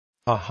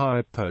A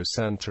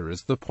hypocenter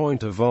is the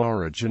point of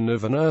origin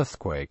of an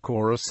earthquake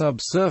or a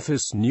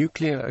subsurface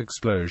nuclear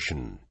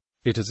explosion.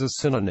 It is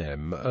a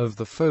synonym of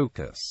the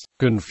focus.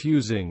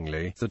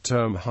 Confusingly, the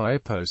term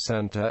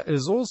hypocenter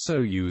is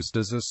also used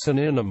as a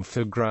synonym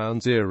for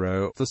ground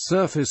zero, the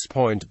surface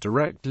point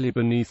directly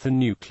beneath a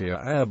nuclear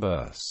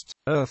airburst.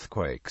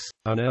 Earthquakes.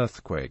 An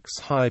earthquake's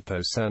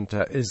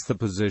hypocenter is the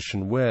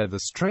position where the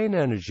strain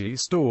energy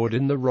stored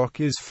in the rock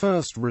is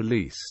first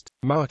released,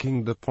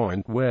 marking the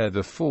point where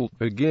the fault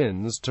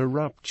begins to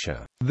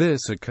rupture.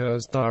 This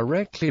occurs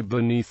directly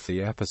beneath the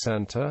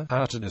epicenter,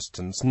 at a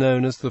distance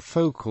known as the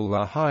focal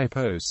or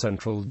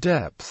hypocentral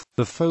depth.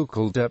 The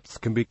focal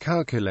depth can be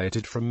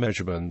calculated from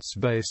measurements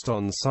based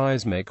on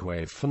seismic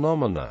wave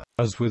phenomena.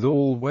 As with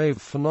all wave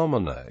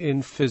phenomena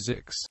in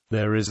physics,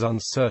 there is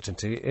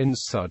uncertainty in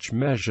such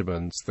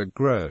measurements that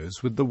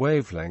grows with the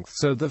wavelength,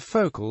 so the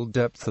focal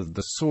depth of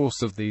the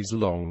source of these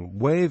long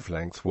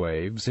wavelength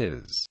waves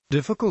is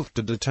difficult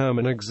to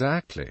determine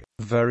exactly.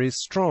 Very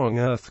strong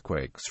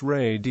earthquakes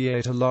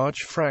radiate a large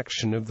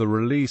fraction of the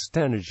released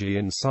energy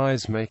in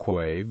seismic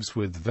waves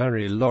with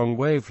very long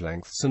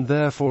wavelengths, and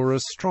therefore a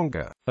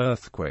stronger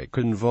earthquake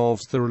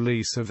involves the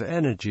release of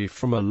energy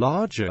from a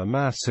larger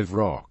massive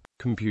rock.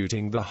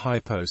 Computing the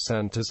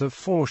hypocenters of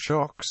four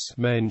shocks,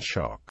 main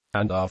shock,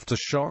 and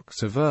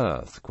aftershocks of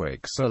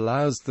earthquakes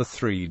allows the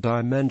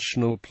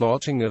three-dimensional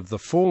plotting of the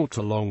fault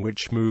along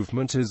which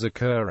movement is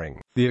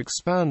occurring. The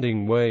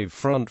expanding wave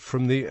front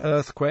from the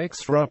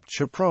earthquake's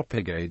rupture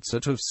propagates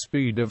at a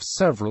speed of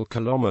several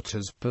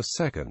kilometers per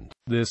second.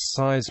 This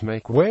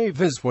seismic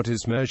wave is what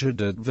is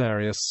measured at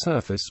various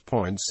surface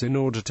points in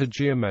order to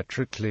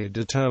geometrically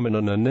determine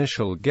an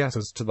initial guess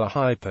as to the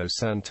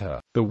hypocenter.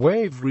 The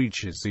wave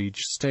reaches each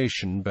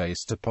station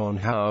based upon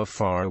how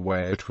far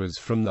away it was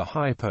from the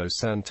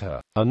hypocenter.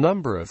 A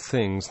number of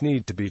things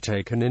need to be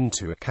taken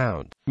into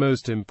account.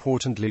 Most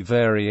importantly,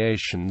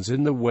 variations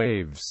in the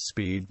wave's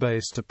speed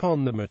based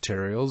upon the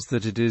materials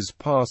that it is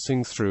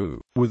passing through,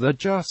 with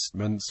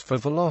adjustments for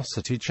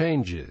velocity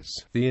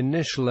changes. The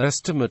initial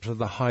estimate of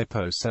the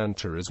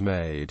hypocenter is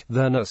made,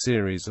 then a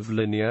series of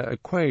linear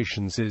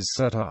equations is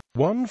set up,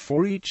 one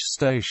for each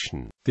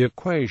station. The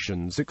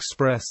equations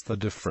express the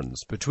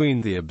difference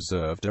between the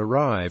observed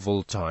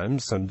arrival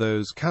times and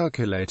those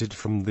calculated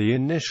from the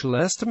initial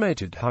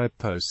estimated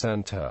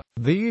hypocenter.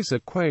 These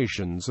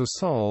equations are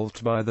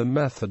solved by the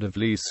method of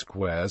least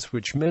squares,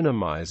 which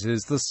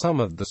minimizes the sum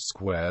of the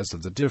squares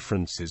of the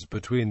differences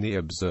between the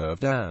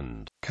observed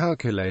and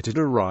calculated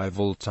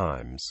arrival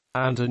times,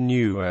 and a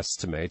new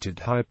estimated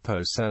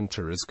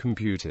hypocenter is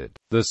computed.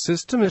 The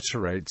system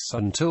iterates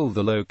until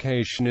the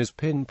location is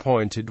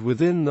pinpointed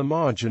within the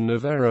margin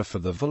of error for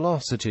the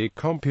velocity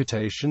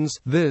computations.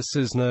 This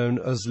is known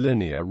as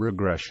linear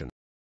regression.